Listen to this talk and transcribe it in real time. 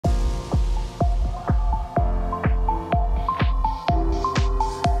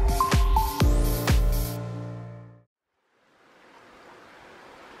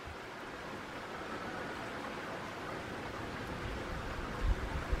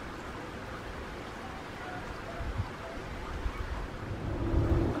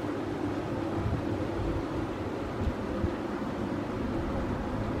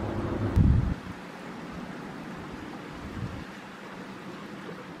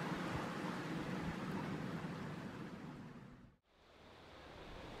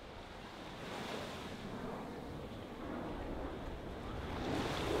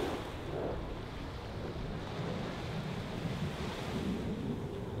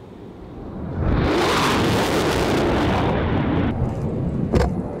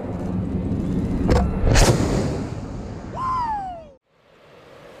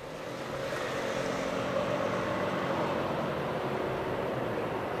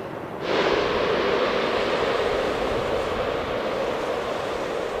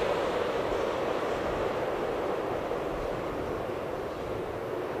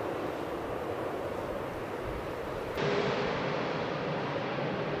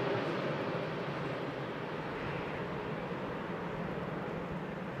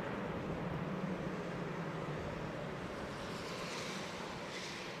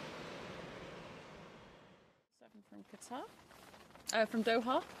Qatar? From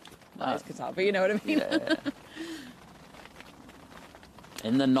Doha? It's Qatar, but you know what I mean. Yeah.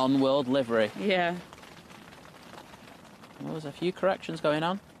 In the non-world livery. Yeah. Well, there's a few corrections going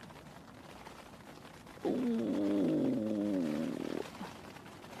on. Ooh.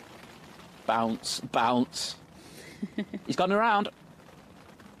 Bounce, bounce. He's gone around.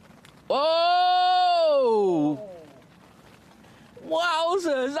 Whoa!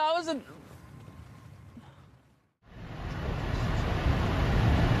 Wowzers, that was a...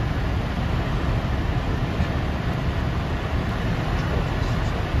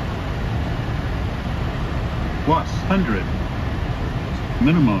 Plus 100.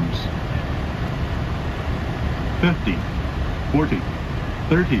 Minimums. 50, 40,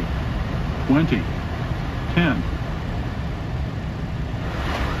 30, 20, 10.